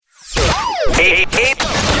Good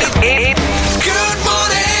morning.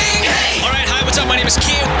 Hey. All right, hi, what's up? My name is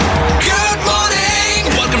Q. Good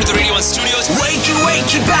morning. Welcome to the Radio 1 Studios.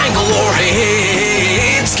 Wakey, Bangalore.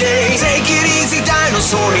 Hey, it's K. Take it easy,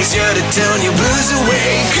 dinosaur. He's here to turn your blues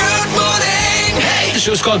away. Good morning. Hey. The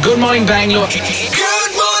show's called Good Morning Bangalore.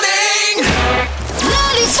 Good morning.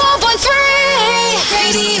 94.3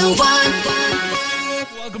 Radio 1.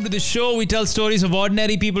 Welcome to the show. We tell stories of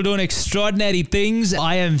ordinary people doing extraordinary things.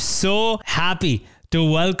 I am so happy to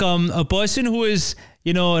welcome a person who is,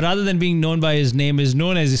 rather than being known by his name, is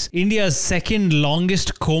known as India's second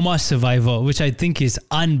longest coma survivor, which I think is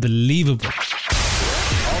unbelievable.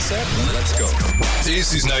 All set? Let's go.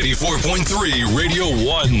 This is 94.3 Radio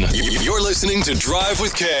 1. You're listening to Drive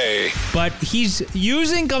with K. But he's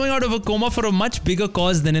coming out of a coma for a much bigger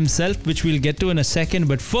cause than himself, which we'll get to in a second.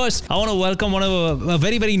 But first, I want to welcome one of a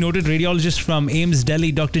very, very noted radiologist from AIIMS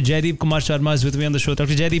Delhi, Dr. Jaideep Kumar Sharma is with me on the show.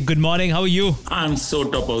 Dr. Jaideep, good morning. How are you? I'm so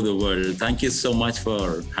top of the world. Thank you so much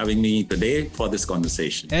for having me today for this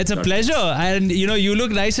conversation. It's a pleasure. And, you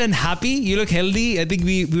look nice and happy. You look healthy. I think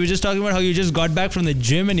we were just talking about how you just got back from the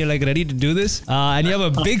gym and you're like ready to do this. And you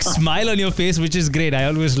have a big smile on your face, which is great. I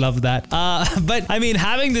always love that. But I mean,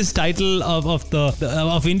 having this title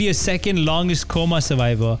of India's second longest coma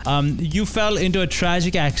survivor, you fell into a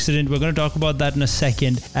tragic accident. We're going to talk about that in a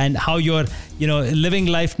second, and how you're living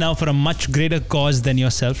life now for a much greater cause than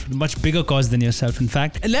yourself, much bigger cause than yourself, in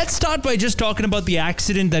fact. Let's start by just talking about the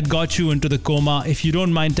accident that got you into the coma. If you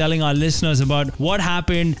don't mind telling our listeners about what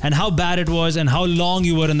happened and how bad it was and how long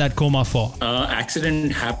you were in that coma for.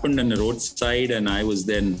 Accident happened on the roadside, and I was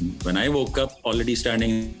then, when I woke up, already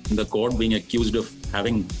standing in the court being accused of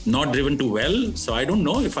having not driven too well. So I don't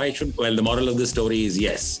know if I should. Well, the moral of the story is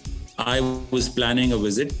yes. I was planning a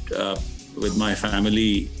visit with my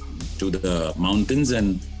family to the mountains,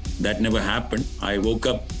 and that never happened. I woke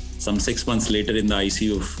up some 6 months later in the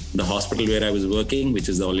ICU of the hospital where I was working, which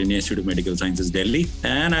is the All India Institute of Medical Sciences, Delhi.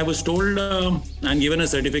 And I was told I'm given a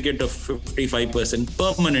certificate of 55%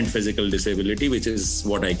 permanent physical disability, which is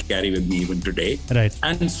what I carry with me even today. Right.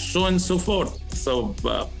 And so forth. So,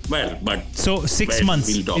 So 6 months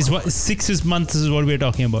is what 6 months is what we're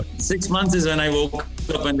talking about. 6 months is when I woke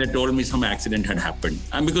up and they told me some accident had happened.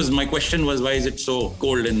 And because my question was, why is it so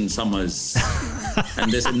cold in summers?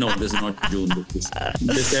 And they said, no, this is not June. This is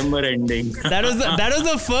December ending. That was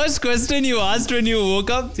the first question you asked when you woke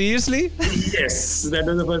up? Seriously? Yes, that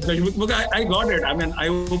was the first question. Because I got it. I mean, I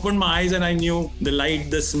opened my eyes and I knew the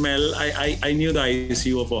light, the smell. I knew the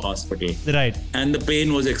ICU of a hospital. Right. And the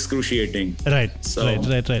pain was excruciating. Right. So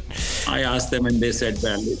Right. I asked them and they said,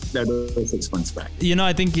 well, that was 6 months back.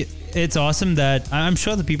 I think it's awesome that I'm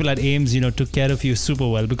sure the people at AIIMS, took care of you super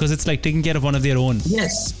well, because it's like taking care of one of their own.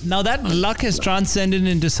 Yes. Now that luck has transcended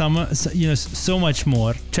into so much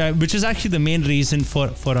more, which is actually the main reason for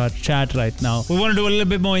our chat right now. We want to do a little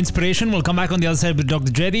bit more inspiration. We'll come back on the other side with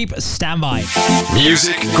Dr. Jaideep. Stand by.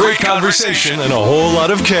 Music, great conversation, and a whole lot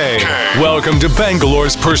of K. Welcome to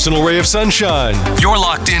Bangalore's personal ray of sunshine. You're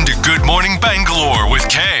locked into Good Morning Bangalore with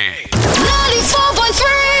K.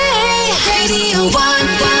 94.3 Radio 1.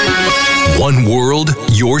 One world,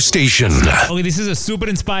 your station. Okay, this is a super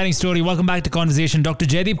inspiring story. Welcome back to Conversation. Dr.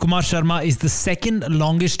 Jaideep Kumar Sharma is the second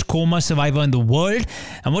longest coma survivor in the world.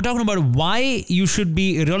 And we're talking about why you should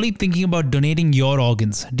be really thinking about donating your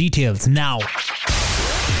organs. Details now.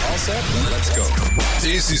 All set? Let's go.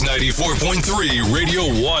 This is 94.3 Radio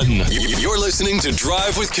 1. You're listening to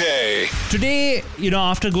Drive with K. Today,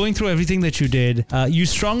 after going through everything that you did, you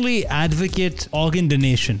strongly advocate organ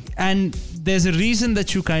donation. And there's a reason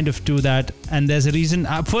that you kind of do that, and there's a reason.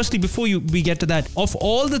 Firstly, before we get to that, of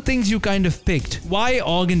all the things you kind of picked, why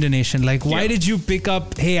organ donation? Like, why did you pick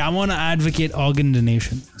up, hey, I want to advocate organ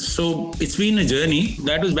donation? So it's been a journey.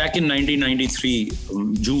 That was back in 1993,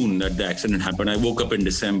 June, that the accident happened. I woke up in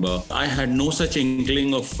December. I had no such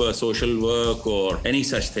inkling of social work or any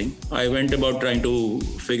such thing. I went about trying to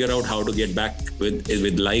figure out how to get back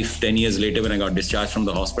with life 10 years later when I got discharged from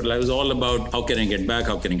the hospital. I was all about how can I get back?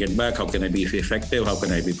 How can I be effective? How can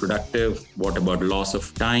I be productive? What about loss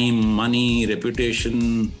of time, money,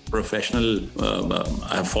 reputation, professional?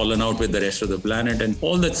 I've fallen out with the rest of the planet, and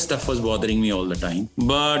all that stuff was bothering me all the time.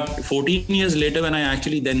 But 14 years later, when I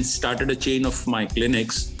actually then started a chain of my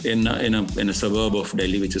clinics in a suburb of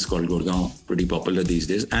Delhi, which is called Gurgaon, pretty popular these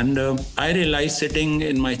days, and I realized sitting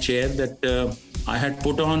in my chair that I had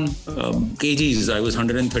put on kgs. I was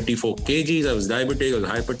 134 kgs. I was diabetic. I was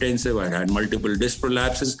hypertensive. I had multiple disc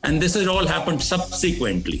prolapses. And this has all happened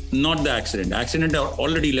subsequently, not the accident. The accident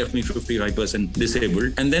already left me 55%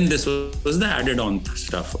 disabled. And then this was the added on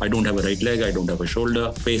stuff. I don't have a right leg. I don't have a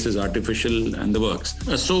shoulder. Face is artificial and the works.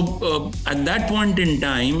 So at that point in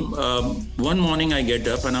time, one morning I get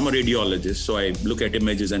up and I'm a radiologist. So I look at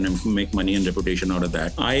images and make money and reputation out of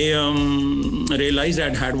that. I realized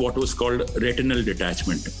I'd had what was called retinal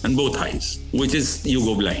detachment on both eyes, which is you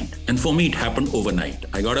go blind. And for me, it happened overnight.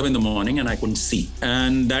 I got up in the morning and I couldn't see.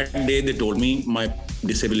 And that day they told me my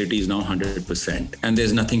disability is now 100% and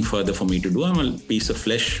there's nothing further for me to do. I'm a piece of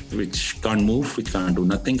flesh which can't move, which can't do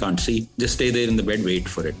nothing, can't see. Just stay there in the bed, wait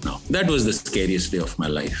for it now. That was the scariest day of my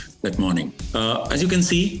life, that morning. As you can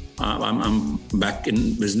see, I'm back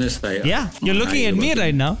in business. You're looking at me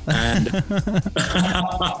right now. And,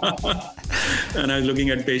 and I was looking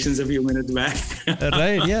at patients a few minutes back.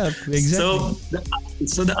 Right, yeah, exactly.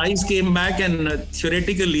 So the eyes came back, and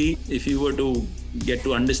theoretically, if you were to get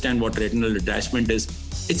to understand what retinal detachment is,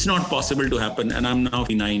 it's not possible to happen. And I'm now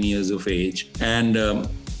 9 years of age, and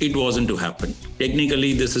it wasn't to happen.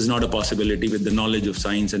 Technically, this is not a possibility with the knowledge of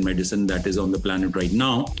science and medicine that is on the planet right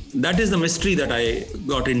now. That is the mystery that I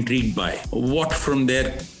got intrigued by. What from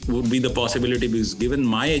there would be the possibility? Because given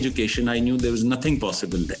my education, I knew there was nothing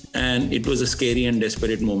possible there. And it was a scary and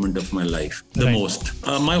desperate moment of my life, the most.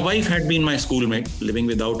 My wife had been my schoolmate. Living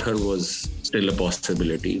without her was still a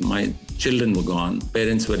possibility. My children were gone.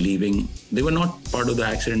 Parents were leaving. They were not part of the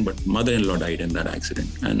accident, but mother-in-law died in that accident.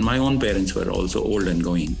 And my own parents were also old and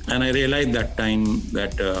going. And I realized that time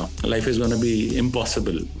that life is going to be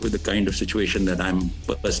impossible with the kind of situation that I'm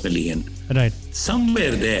personally in. Right.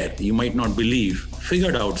 Somewhere there, you might not believe,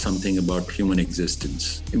 figured out something about human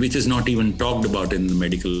existence, which is not even talked about in the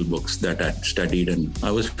medical books that I studied. And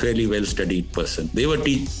I was a fairly well-studied person. They were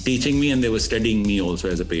teaching me and they were studying me also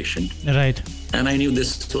as a patient. Right. And I knew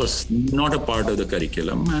this was not a part of the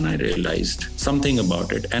curriculum, and I realized something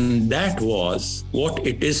about it. And that was what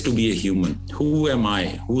it is to be a human. Who am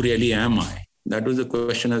I? Who really am I? That was the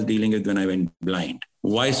question I was dealing with when I went blind.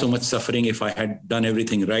 Why so much suffering if I had done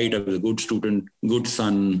everything right? I was a good student, good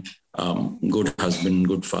son, good husband,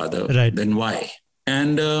 good father. Right. Then why?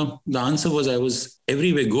 And the answer was I was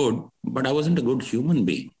every way good, but I wasn't a good human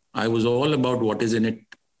being. I was all about what is in it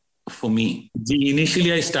for me.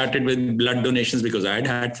 Initially, I started with blood donations because I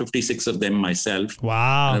had 56 of them myself.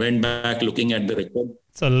 Wow. I went back looking at the record.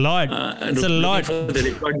 It's a lot. It's a lot. For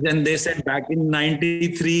the records, and they said back in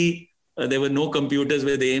 93, there were no computers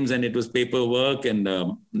with AIMS and it was paperwork, and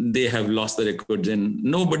they have lost the records. And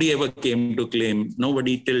nobody ever came to claim,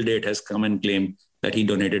 nobody till date has come and claimed that he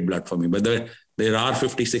donated blood for me. But there are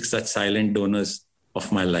 56 such silent donors of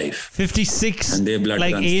my life. 56 and their blood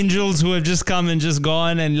like runs. angels who have just come and just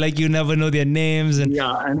gone, and like you never know their names. And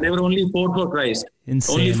yeah, and there were only 4 for Christ.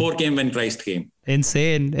 Insane. Only 4 came when Christ came.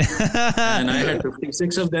 Insane. And I had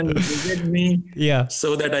 56 of them visit me, yeah,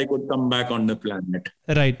 so that I could come back on the planet.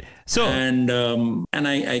 Right. So and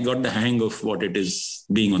I got the hang of what it is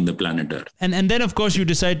being on the planet Earth. And then of course you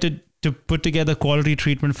decide to put together quality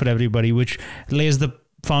treatment for everybody, which lays the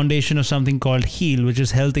foundation of something called HEAL, which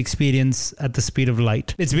is Health Experience at the Speed of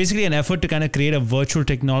Light. It's basically an effort to kind of create a virtual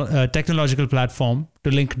technological platform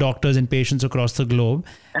to link doctors and patients across the globe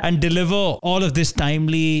and deliver all of this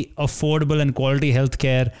timely, affordable and quality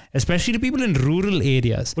healthcare, especially to people in rural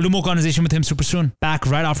areas. We'll do more conversation with him super soon. Back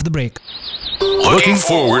right after the break. Looking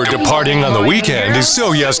forward to partying on the weekend is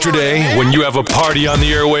so yesterday when you have a party on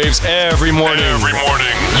the airwaves every morning.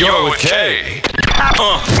 You're with Kay.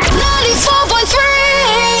 94.3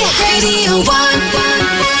 Radio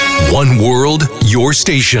 1. One world, your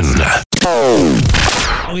station.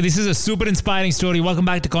 Okay, this is a super inspiring story. Welcome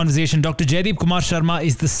back to Conversation. Dr. Jaideep Kumar Sharma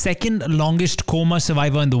is the second longest coma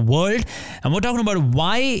survivor in the world. And we're talking about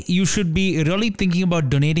why you should be really thinking about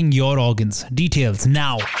donating your organs. Details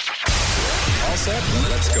now. All set?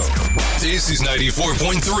 Let's go. This is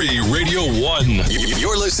 94.3 Radio 1.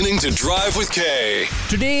 You're listening to Drive with Kay.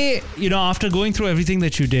 Today, after going through everything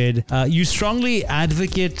that you did, you strongly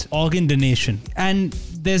advocate organ donation. And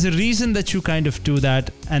there's a reason that you kind of do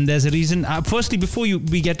that. And there's a reason, firstly, before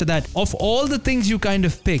we get to that, of all the things you kind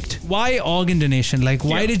of picked, why organ donation? Like,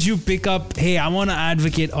 why did you pick up, hey, I want to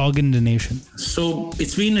advocate organ donation? So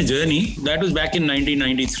it's been a journey. That was back in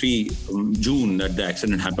 1993, June, that the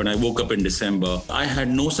accident happened. I woke up in December. I had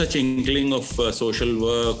no such inkling of social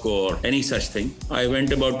work or any such thing. I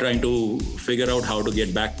went about trying to figure out how to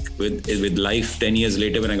get back with life. 10 years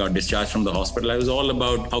later, when I got discharged from the hospital, I was all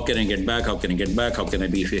about how can I get back? How can I get back? How can I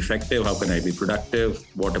be effective? How can I be productive?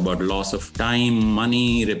 What about loss of time,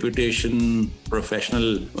 money, reputation,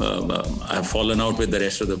 professional? I've fallen out with the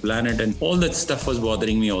rest of the planet, and all that stuff was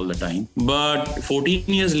bothering me all the time. But 14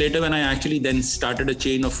 years later, when I actually then started a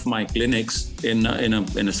chain of my clinics in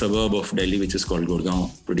a suburb of Delhi, which is called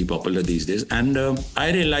Gurgaon, pretty popular these days, and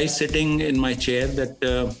I realized sitting in my chair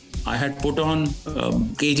that I had put on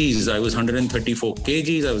kgs. I was 134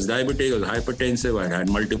 kgs. I was diabetic. I was hypertensive. I had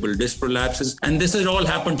multiple disc prolapses. And this has all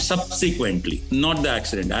happened subsequently, not the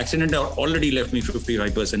accident. The accident already left me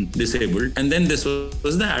 55% disabled. And then this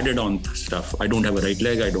was the added on stuff. I don't have a right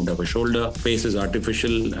leg. I don't have a shoulder. Face is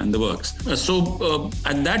artificial and the works. So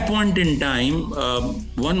at that point in time,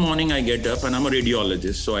 one morning I get up and I'm a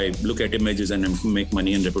radiologist. So I look at images and I make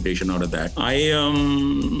money and reputation out of that. I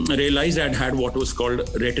realized I'd had what was called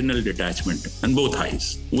retinal detachment on both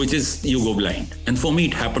eyes, which is you go blind. And for me,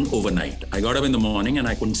 it happened overnight. I got up in the morning and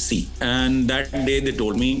I couldn't see. And that day they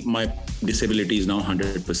told me my disability is now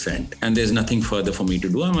 100% and there's nothing further for me to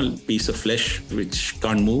do. I'm a piece of flesh which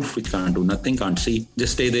can't move, which can't do nothing, can't see.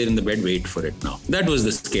 Just stay there in the bed, wait for it now. That was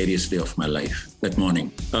the scariest day of my life, that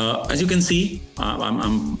morning. As you can see,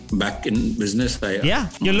 I'm back in business.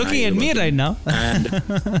 You're looking at me right now. And,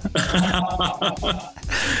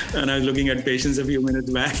 and I was looking at patients a few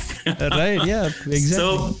minutes back. Right, yeah,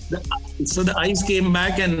 exactly. So the eyes came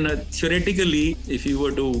back, and theoretically, if you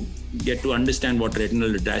were to get to understand what retinal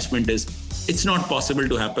detachment is, it's not possible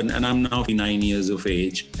to happen. And I'm now 9 years of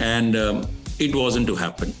age, and it wasn't to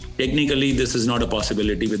happen. Technically, this is not a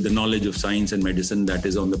possibility with the knowledge of science and medicine that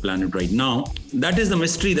is on the planet right now. That is the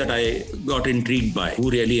mystery that I got intrigued by. Who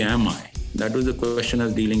really am I? That was the question I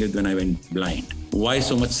was dealing with when I went blind. Why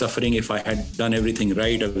so much suffering if I had done everything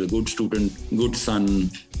right? I was a good student, good son,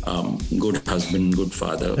 good husband, good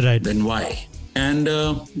father. Right. Then why? And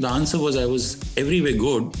the answer was I was everywhere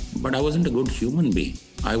good, but I wasn't a good human being.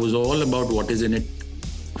 I was all about what is in it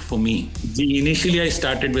for me. Initially, I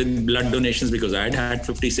started with blood donations because I had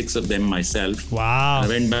 56 of them myself. Wow. I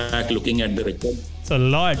went back looking at the record. It's a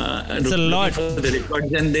lot. It's a lot. For the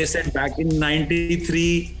records, and they said back in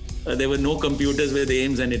 93, there were no computers with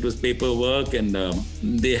AIMS and it was paperwork, and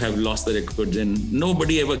they have lost the records, and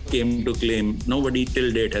nobody ever came to claim, nobody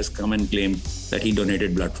till date has come and claimed that he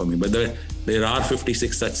donated blood for me. But there are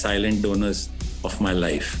 56 such silent donors of my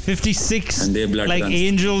life. 56 and their blood like runs.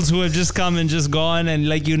 angels who have just come and just gone, and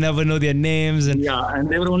like you never know their names. And yeah, and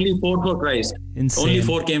there were only 4 for Christ. Insane. Only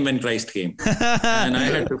 4 came when Christ came. And I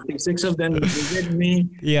had 56 of them visit me,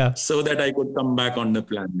 so that I could come back on the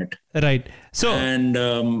planet. Right. So and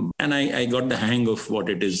I got the hang of what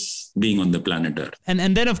it is being on the planet Earth.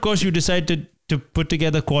 And then of course you decided to put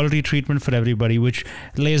together quality treatment for everybody, which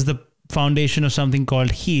lays the foundation of something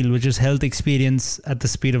called HEAL, which is Health Experience at the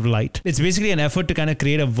Speed of Light. It's basically an effort to kind of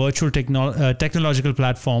create a virtual technological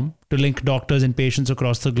platform to link doctors and patients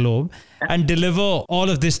across the globe and deliver all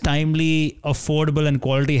of this timely, affordable and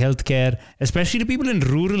quality healthcare, especially to people in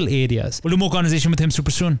rural areas. We'll do more conversation with him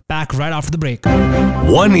super soon. Back right after the break.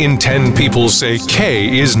 1 in 10 people say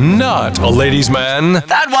K is not a ladies' man.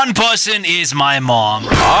 That one person is my mom.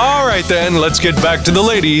 All right then, let's get back to the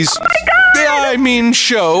ladies. Oh my God! I mean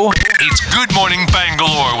show. It's Good Morning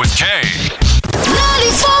Bangalore with K.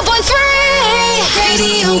 94.3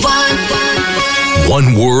 Radio 1.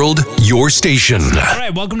 One world, your station. All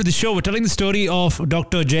right, welcome to the show. We're telling the story of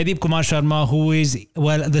Dr. Jaideep Kumar Sharma, who is,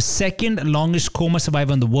 the second longest coma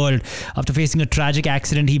survivor in the world. After facing a tragic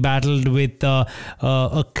accident, he battled with a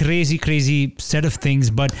crazy set of things.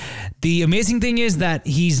 But the amazing thing is that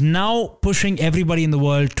he's now pushing everybody in the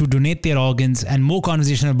world to donate their organs, and more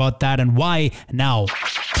conversation about that and why now.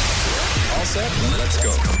 All set? Let's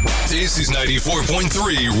go. This is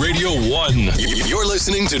 94.3 Radio 1. You're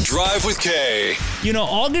listening to Drive with K. You know,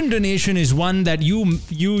 organ donation is one that you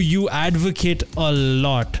advocate a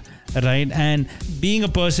lot, right? And being a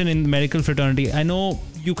person in the medical fraternity, I know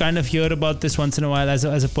you kind of hear about this once in a while as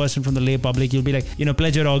a person from the lay public. You'll be like,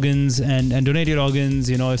 pledge your organs and donate your organs.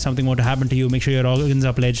 If something were to happen to you, make sure your organs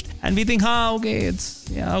are pledged. And we think, we'll do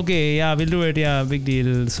it, big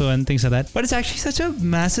deal. So, and things like that. But it's actually such a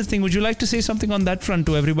massive thing. Would you like to say something on that front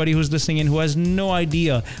to everybody who's listening in who has no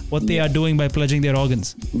idea what they are doing by pledging their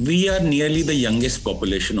organs? We are nearly the youngest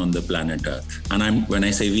population on the planet Earth. And when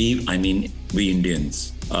I say we, I mean we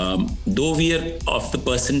Indians. Though we are of the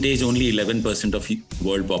percentage only 11% of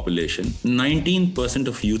world population, 19%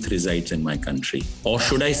 of youth resides in my country. Or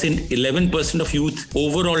should I say 11% of youth,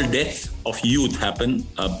 overall death of youth happen,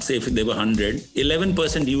 say if there were 100,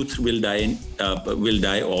 11% youth will die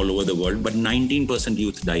all over the world, but 19%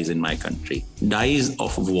 youth dies in my country. Dies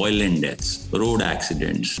of violent deaths, road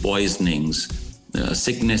accidents, poisonings,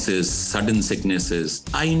 sicknesses, sudden sicknesses.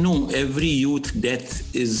 I know every youth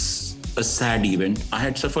death is a sad event. I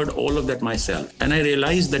had suffered all of that myself. And I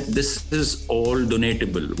realized that this is all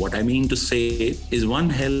donatable. What I mean to say is one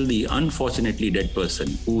healthy, unfortunately dead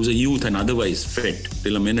person who's a youth and otherwise fit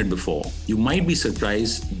till a minute before, you might be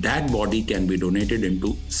surprised that body can be donated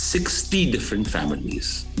into 60 different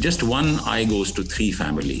families. Just one eye goes to 3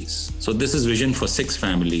 families. So this is vision for 6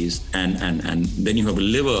 families. And then you have a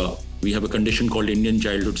liver. We have a condition called Indian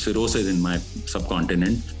childhood cirrhosis in my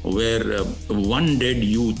subcontinent, where one dead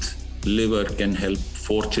youth liver can help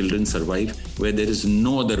 4 children survive, where there is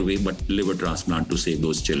no other way but liver transplant to save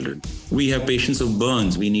those children. We have patients of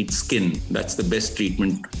burns. We need skin. That's the best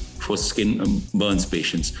treatment for skin burns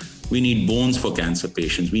patients. We need bones for cancer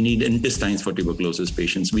patients. We need intestines for tuberculosis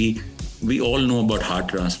patients. We all know about heart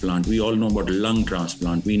transplant. We all know about lung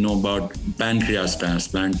transplant. We know about pancreas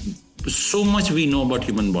transplant. So much we know about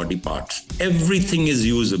human body parts. Everything is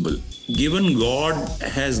usable. Given God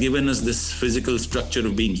has given us this physical structure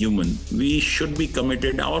of being human, we should be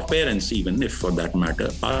committed, our parents even, if for that matter,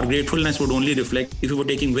 our gratefulness would only reflect if we were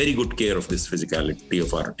taking very good care of this physicality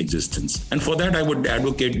of our existence. And for that, I would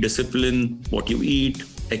advocate discipline, what you eat,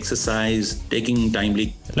 exercise, taking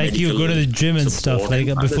timely like you go to the gym and stuff, like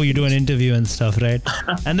before you do an interview and stuff, right?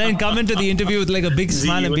 And then come into the interview with like a big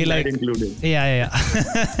smile and be like, yeah,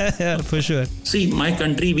 for sure. See, my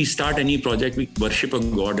country, we start any project, we worship a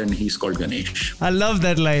god and he's called Ganesh. I love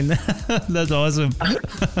that line. That's awesome.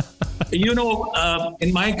 You know,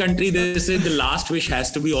 in my country, they say the last wish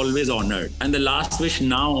has to be always honored. And the last wish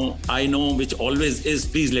now, I know, which always is,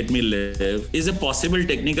 please let me live, is a possible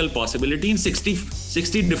technical possibility in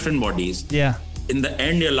 60 different bodies. Yeah. In the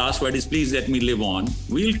end, your last word is, please let me live on.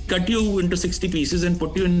 We'll cut you into 60 pieces and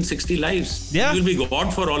put you in 60 lives. Yeah. You'll be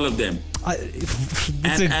God for all of them.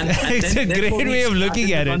 It's a great way of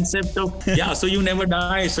looking at it. Concept of, so you never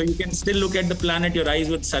die. So you can still look at the planet. Your eyes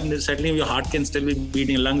would suddenly, your heart can still be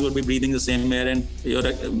beating, your lungs would be breathing the same air, and your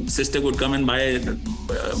sister would come and buy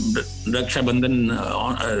Raksha Bandhan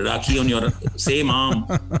Rakhi on your same arm.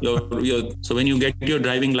 So when you get your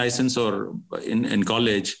driving license or in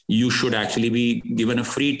college, you should actually be given a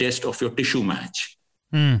free test of your tissue match.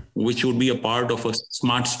 Which would be a part of a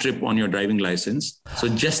smart strip on your driving license. So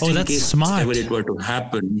just in case ever it were to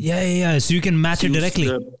happen. Yeah. So you can match it directly.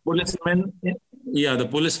 The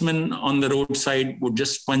policeman on the roadside would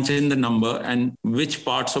just punch in the number and which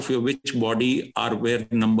parts of which body are where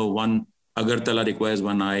number 1. Agartala requires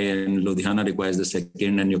 1 eye and Ludhiana requires the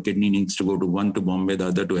 2nd, and your kidney needs to go to one to Bombay, the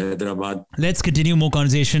other to Hyderabad. Let's continue more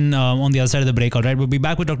conversation on the other side of the break. All right, we'll be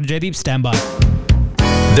back with Dr. Jaideep. Stand by.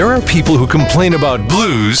 There are people who complain about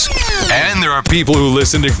blues, and there are people who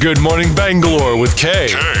listen to Good Morning Bangalore with Kay.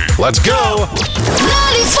 Let's go!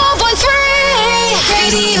 94.3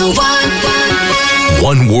 Radio 1.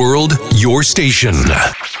 One world, your station. All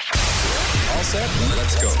set?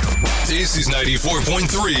 Let's go. This is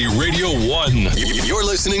 94.3 Radio 1. You're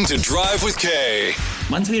listening to Drive with Kay.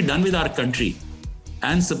 Once we're done with our country,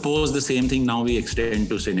 and suppose the same thing now we extend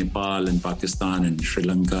to, say, Nepal and Pakistan and Sri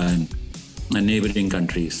Lanka and neighboring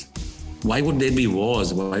countries. Why would there be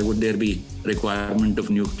wars? Why would there be requirement of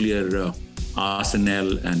nuclear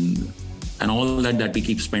arsenal and all that we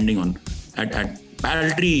keep spending on at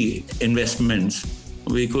paltry investments?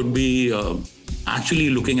 We could be actually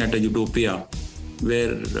looking at a utopia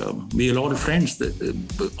where we are all friends.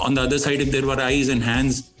 On the other side, if there were eyes and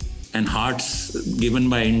hands and hearts given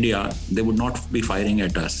by India, they would not be firing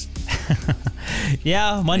at us.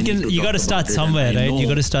 Yeah, you got to start somewhere, right? You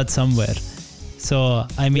got to start somewhere. So,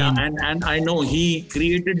 I mean... Yeah, and I know he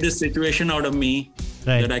created this situation out of me,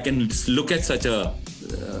 right, that I can look at such a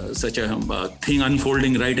thing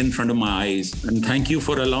unfolding right in front of my eyes. And thank you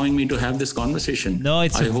for allowing me to have this conversation. No,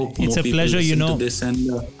 it's a pleasure, you know. This and,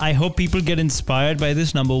 I hope people get inspired by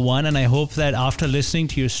this, number one. And I hope that after listening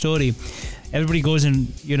to your story, everybody goes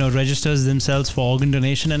and, registers themselves for organ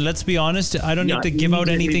donation. And let's be honest, I don't need to give out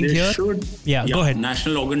anything here. Go ahead.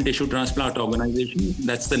 National Organ Tissue Transplant Organization.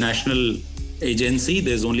 That's the national agency.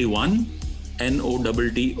 There's only one,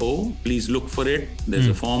 NOTTO. Please look for it. There's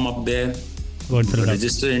a form up there.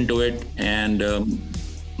 Register into it, and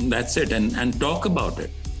that's it. And talk about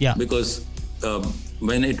it. Yeah. Because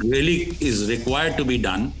when it really is required to be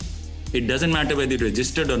done, it doesn't matter whether you're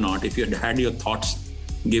registered or not. If you had your thoughts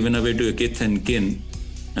given away to your kith and kin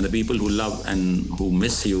and the people who love and who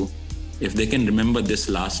miss you, if they can remember this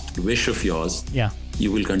last wish of yours,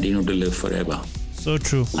 you will continue to live forever. So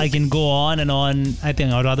true. I can go on and on, I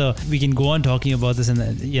think, or rather, we can go on talking about this, and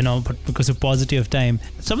but because of paucity of time.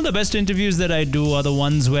 Some of the best interviews that I do are the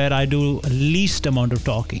ones where I do least amount of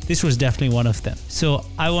talking. This was definitely one of them. So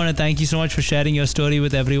I want to thank you so much for sharing your story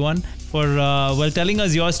with everyone, for telling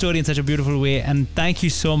us your story in such a beautiful way. And thank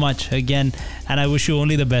you so much again. And I wish you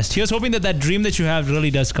only the best. Here's hoping that dream that you have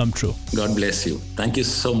really does come true. God bless you. Thank you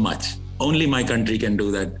so much. Only my country can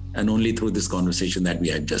do that, and only through this conversation that we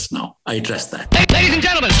had just now. I trust that. Ladies and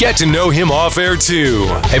gentlemen, get to know him off air too.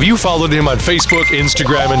 Have you followed him on Facebook,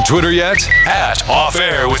 Instagram, and Twitter yet? At Off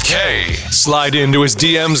Air with K. Slide into his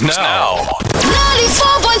DMs now.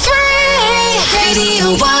 94.3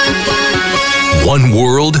 Radio 1. One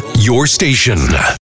world, your station.